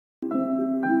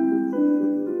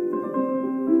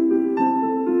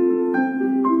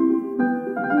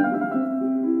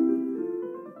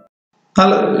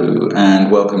Hello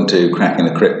and welcome to Cracking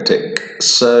the Cryptic.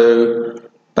 So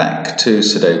back to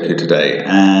Sudoku today,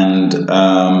 and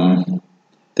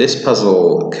this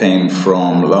puzzle came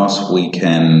from last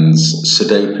weekend's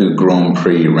Sudoku Grand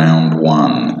Prix round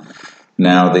 1.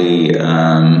 Now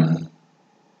the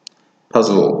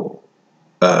puzzle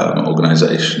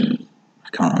organisation, I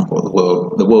can't remember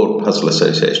what the World Puzzle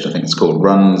Association I think it's called,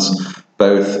 runs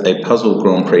both a Puzzle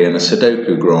Grand Prix and a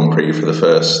Sudoku Grand Prix for the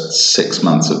first 6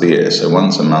 months of the year. So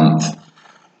once a month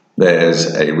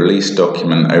there's a release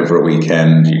document over a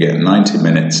weekend. You get 90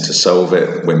 minutes to solve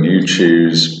it when you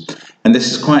choose. And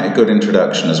this is quite a good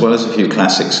introduction. As well as a few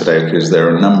classic Sudokus, there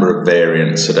are a number of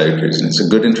variant Sudokus, and it's a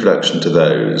good introduction to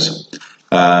those.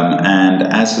 And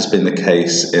as has been the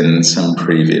case in some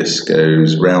previous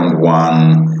goes, round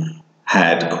 1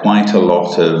 had quite a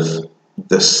lot of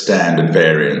the standard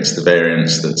variants, the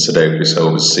variants that Sudoku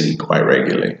solvers see quite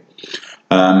regularly.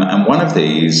 And one of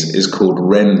these is called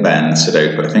Renban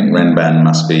Sudoku. I think Renban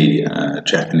must be a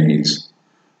Japanese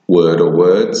word or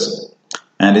words.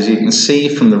 And as you can see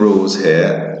from the rules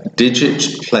here,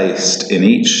 digits placed in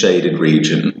each shaded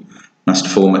region must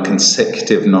form a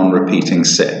consecutive non-repeating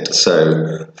set.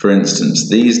 So, for instance,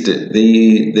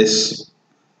 this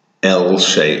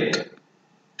L-shaped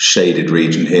shaded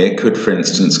region here could, for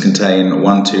instance, contain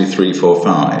 1, 2, 3, 4,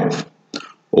 5,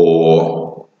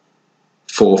 or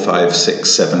 4, 5, 6,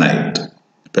 7, 8.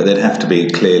 But they'd have to be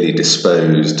clearly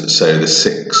disposed so the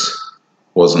 6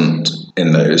 wasn't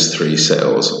in those 3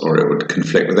 cells, or it would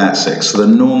conflict with that 6. So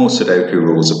the normal Sudoku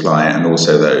rules apply, and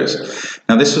also those.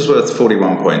 Now this was worth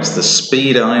 41 points. The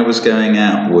speed I was going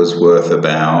at was worth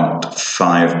about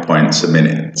 5 points a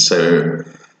minute. So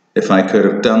if I could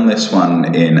have done this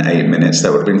one in 8 minutes,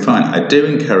 that would have been fine. I do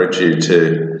encourage you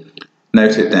to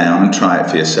note it down and try it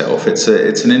for yourself. It's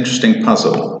an interesting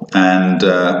puzzle, and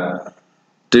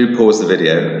do pause the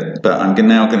video, but I'm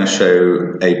now going to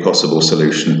show a possible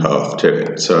solution path to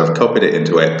it. So I've copied it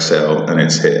into Excel and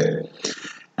it's here.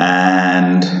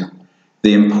 And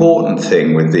the important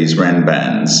thing with these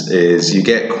Renbans is you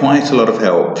get quite a lot of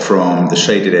help from the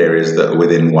shaded areas that are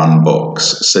within one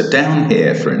box. So down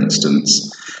here, for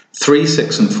instance, 3,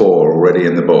 6 and 4 are already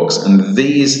in the box, and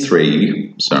those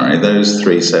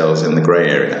 3 cells in the grey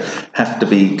area have to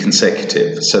be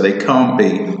consecutive. So they can't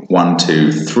be 1,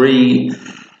 2, 3,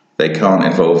 they can't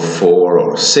involve 4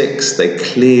 or 6, they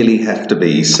clearly have to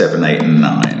be 7, 8 and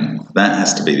 9. That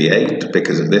has to be the 8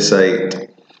 because of this 8,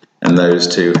 and those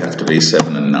 2 have to be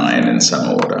 7 and 9 in some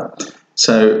order.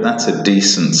 So that's a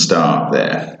decent start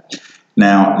there.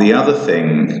 Now, the other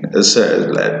thing,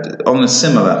 on a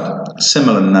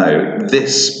similar note,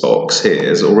 this box here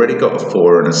has already got a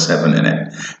 4 and a 7 in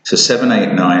it. So 7, 8,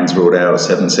 9's ruled out,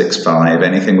 7, 6, 5,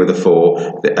 anything with a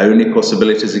 4. The only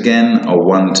possibilities again are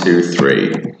 1, 2,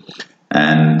 3.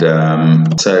 And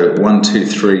so 1, 2,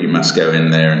 3 must go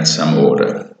in there in some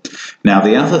order. Now,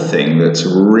 the other thing that's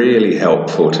really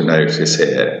helpful to notice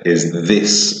here is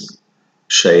this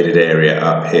shaded area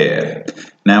up here.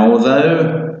 Now,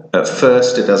 although at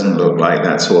first it doesn't look like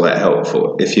that's all that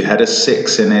helpful, if you had a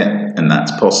 6 in it, and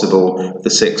that's possible, the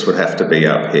 6 would have to be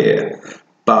up here.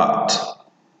 But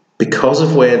because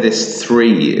of where this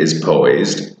 3 is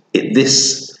poised,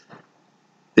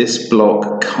 this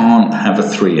block can't have a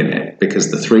 3 in it,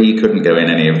 because the 3 couldn't go in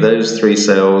any of those 3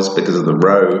 cells because of the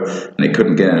row, and it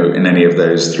couldn't go in any of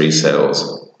those 3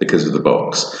 cells because of the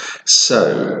box.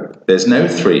 So there's no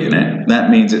 3 in it. That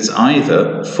means it's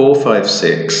either 4, 5,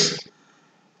 6,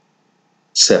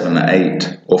 7,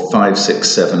 8, or 5, 6,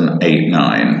 7, 8,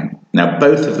 9. Now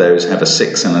both of those have a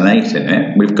 6 and an 8 in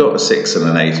it. We've got a 6 and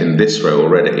an 8 in this row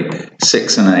already.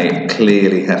 6 and 8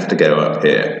 clearly have to go up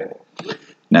here.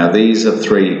 Now these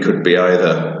 3 could be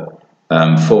either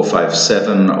 4, 5,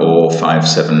 7 or 5,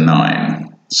 7,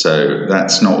 9. So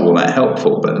that's not all that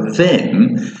helpful. But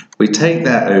then we take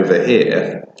that over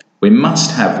here. We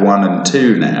must have 1 and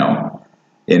 2 now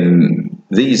in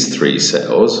these 3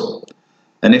 cells.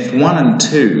 And if 1 and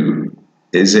 2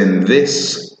 is in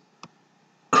this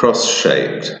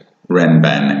cross-shaped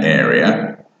Renban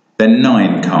area, then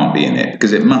 9 can't be in it,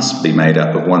 because it must be made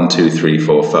up of 1, 2, 3,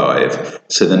 4, 5.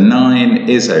 So the 9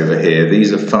 is over here.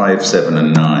 These are 5, 7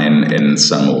 and 9 in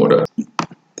some order.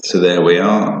 So there we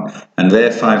are. And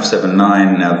they're 5, 7,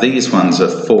 9. Now these ones are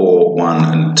 4, 1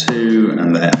 and 2,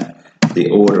 and the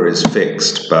order is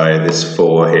fixed by this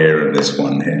 4 here and this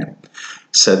 1 here.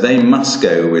 So they must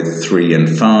go with 3 and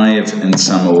 5 in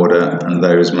some order, and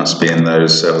those must be in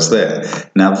those cells there.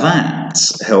 Now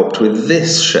that's helped with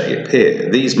this shape here.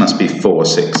 These must be 4,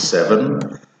 6, 7.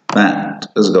 That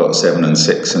has got 7 and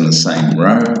 6 in the same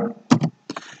row.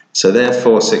 So they're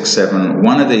 4, 6, 7.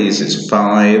 One of these is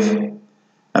 5.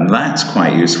 And that's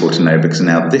quite useful to know, because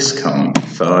now this can't be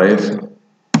 5.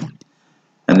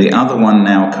 And the other one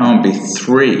now can't be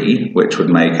 3, which would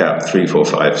make up 3, 4,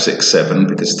 5, 6, 7,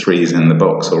 because 3 is in the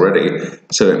box already.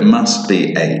 So it must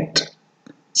be 8.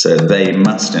 So they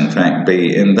must, in fact,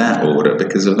 be in that order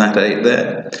because of that 8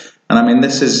 there. And I mean,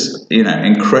 this is, you know,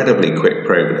 incredibly quick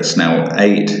progress. Now,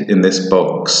 8 in this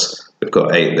box, we've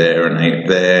got 8 there and 8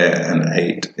 there and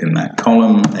 8 in that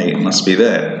column. 8 must be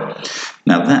there.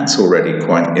 Now, that's already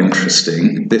quite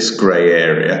interesting. This grey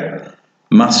area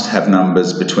must have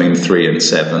numbers between 3 and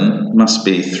 7. Must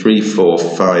be 3, 4,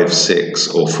 5, 6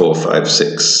 or 4, 5,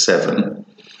 6, 7.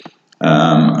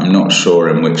 I'm not sure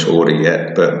in which order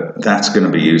yet, but that's going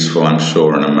to be useful, I'm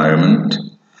sure, in a moment.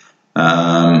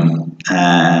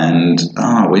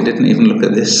 We didn't even look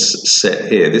at this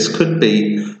set here. This could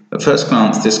be, at first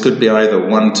glance, this could be either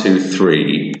 1, 2,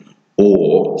 3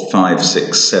 or 5,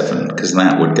 6, 7, because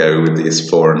that would go with these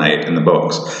 4 and 8 in the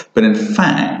box. But in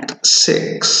fact,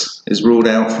 6 is ruled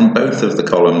out from both of the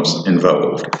columns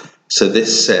involved. So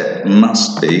this set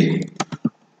must be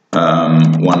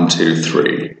 1, 2,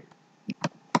 3.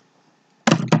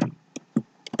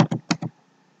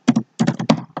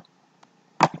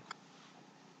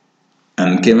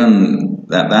 And given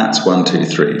that that's 1, 2,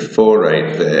 3, 4,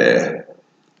 8 there,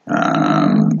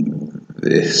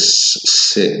 this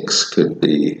 6 could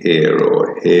be here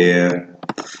or here.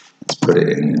 Let's put it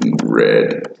in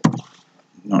red.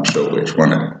 Not sure which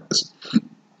one it is.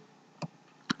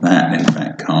 That, in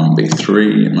fact, can't be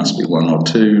 3. It must be 1 or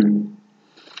 2.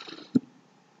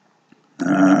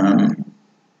 And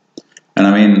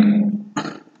I mean,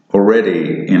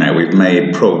 already, you know, we've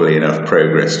made probably enough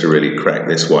progress to really crack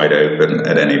this wide open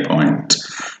at any point.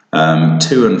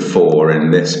 2 and 4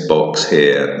 in this box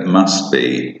here must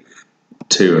be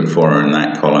 2 and 4 are in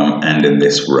that column and in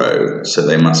this row, so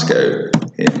they must go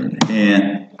here and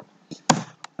here.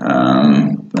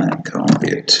 That can't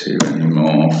be a 2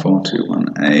 anymore. 4, 2,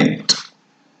 1, 8.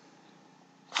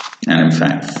 And in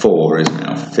fact, 4 is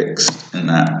now fixed in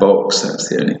that box. That's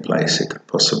the only place it could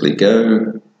possibly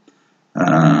go.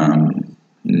 9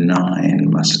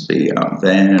 must be up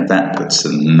there. That puts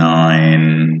the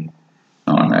 9.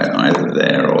 Oh no, either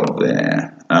there or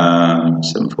there.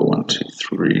 7, 4, 1, 2,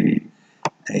 3.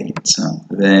 8's up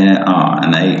there.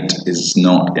 And 8 is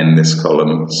not in this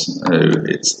column, so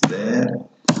it's there.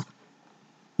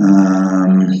 8,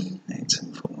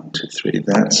 7, 4, 1, 2, 3.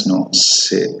 That's not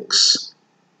 6.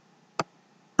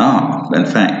 In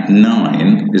fact,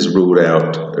 9 is ruled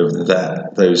out of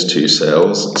those 2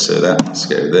 cells, so that must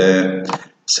go there.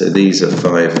 So these are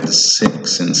 5 and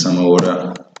 6 in some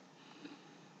order.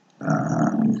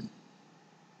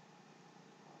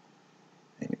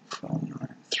 8, 4,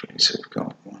 9, 3. So we've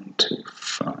got 1, 2,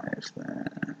 5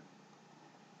 there.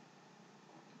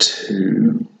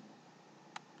 2.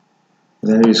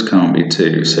 Those can't be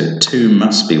 2, so 2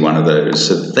 must be one of those.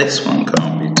 So this one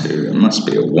can't be 2. It must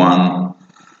be a 1.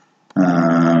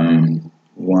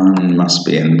 1 must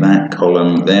be in that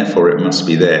column, therefore it must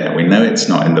be there. We know it's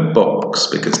not in the box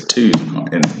because 2 is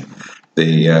not in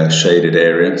the shaded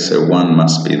area, so 1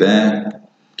 must be there.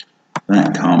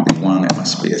 That can't be 1, it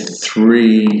must be a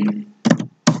 3.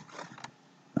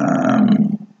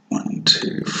 1,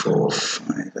 2, 4,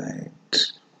 5,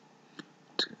 8.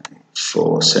 2, 8,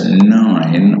 4. So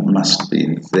 9 must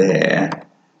be there.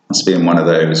 Must be in one of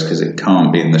those because it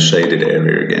can't be in the shaded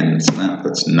area again. So that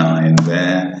puts 9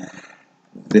 there.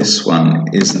 This one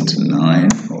isn't a 9,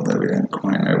 although we don't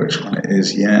quite know which one it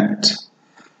is yet.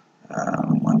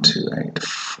 1, 2, 8,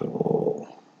 4.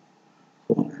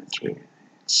 4, 9, 3, 8,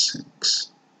 6.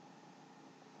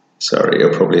 Sorry,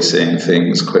 you're probably seeing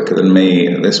things quicker than me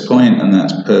at this point, and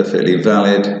that's perfectly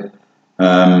valid.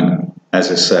 As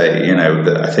I say, you know,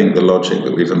 I think the logic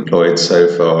that we've employed so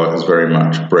far has very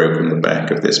much broken the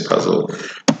back of this puzzle.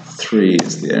 3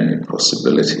 is the only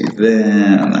possibility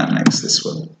there, and that makes this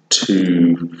one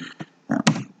 2, that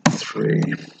one 3.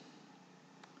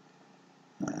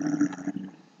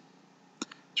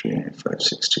 3, 8, 5,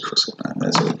 6, 2, 4, 7, 9.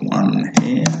 There's a 1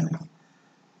 here.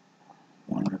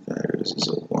 One of those is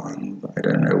a 1, but I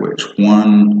don't know which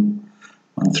one.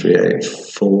 1, 3, 8,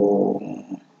 4.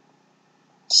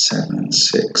 7 and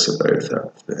 6 are both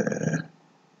up there.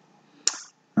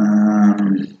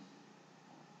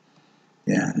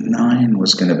 Yeah, 9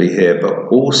 was going to be here, but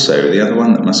also the other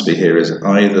one that must be here is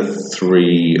either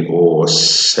 3 or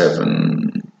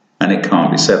 7, and it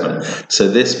can't be 7. So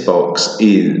this box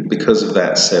is, because of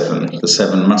that 7, the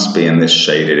 7 must be in this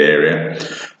shaded area.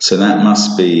 So that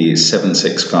must be 7,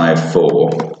 6, 5,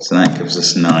 4. So that gives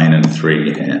us 9 and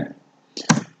 3 here.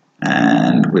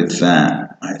 And with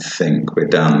that, I think we're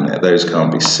done. Those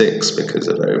can't be 6 because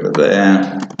of over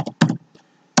there.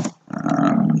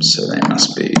 So they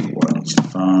must be 1,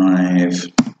 5.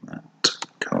 That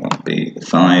can't be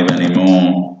 5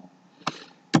 anymore.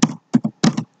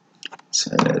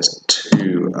 So there's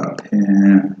 2 up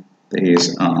here.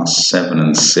 These are 7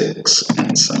 and 6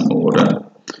 in some order.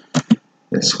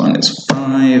 This one is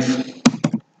 5.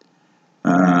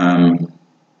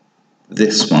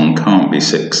 This one can't be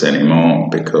 6 anymore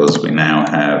because we now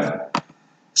have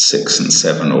 6 and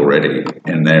 7 already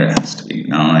in there. It has to be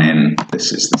 9.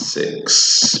 This is the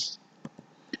 6.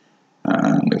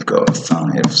 We've got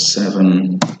 5,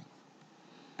 7.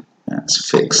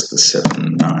 That's fixed the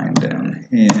 7, 9 down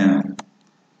here.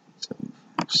 7,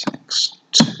 5, 6,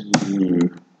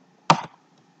 2,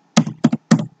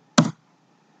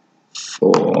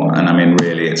 4. And I mean,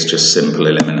 really, it's just simple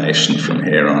elimination from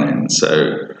here on in.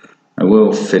 So I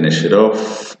will finish it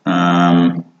off.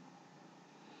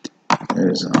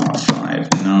 Those are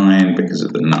 5, 9 because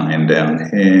of the 9 down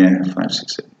here. 5,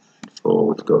 6, 7, 9, 4.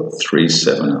 We've got 3,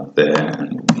 7 up there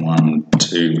and 1,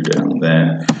 2 down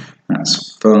there.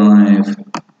 That's 5.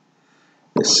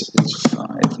 This is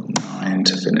 5, 9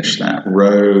 to finish that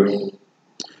row.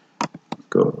 We've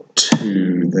got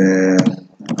 2 there,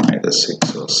 either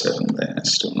 6 or 7 there,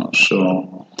 still not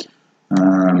sure.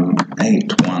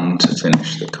 8, 1 to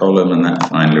finish the column, and that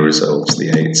finally resolves the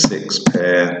 8, 6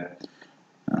 pair.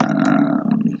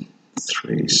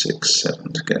 3, 6,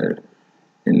 7 to go.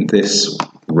 In this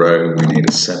row, we need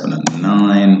a 7 and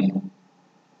 9.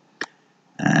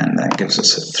 And that gives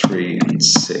us a 3 and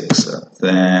 6 up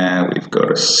there. We've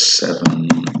got a 7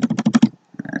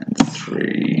 and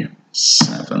 3,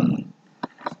 7.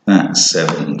 That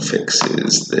 7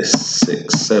 fixes this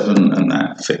 6, 7, and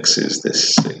that fixes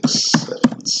this 6,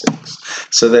 7, 6.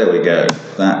 So there we go.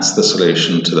 That's the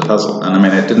solution to the puzzle. And I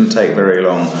mean, it didn't take very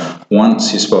long.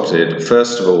 Once you spotted,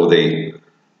 first of all, the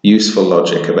useful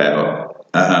logic about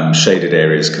shaded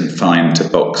areas confined to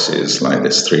boxes like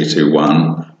this 3, 2,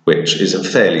 1, which is a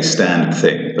fairly standard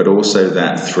thing, but also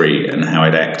that 3 and how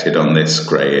it acted on this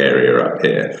grey area up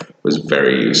here was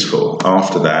very useful.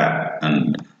 After that,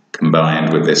 and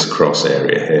combined with this cross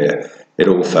area here, it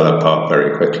all fell apart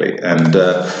very quickly. And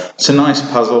it's a nice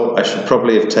puzzle. I should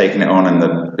probably have taken it on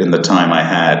in the time I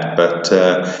had, but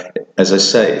as I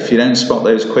say, if you don't spot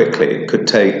those quickly, it could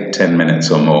take 10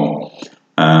 minutes or more.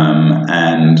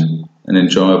 And an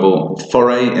enjoyable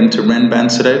foray into Renban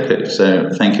Sudoku. So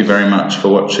thank you very much for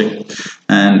watching,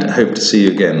 and hope to see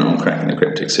you again on Cracking the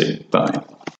Cryptic soon. Bye.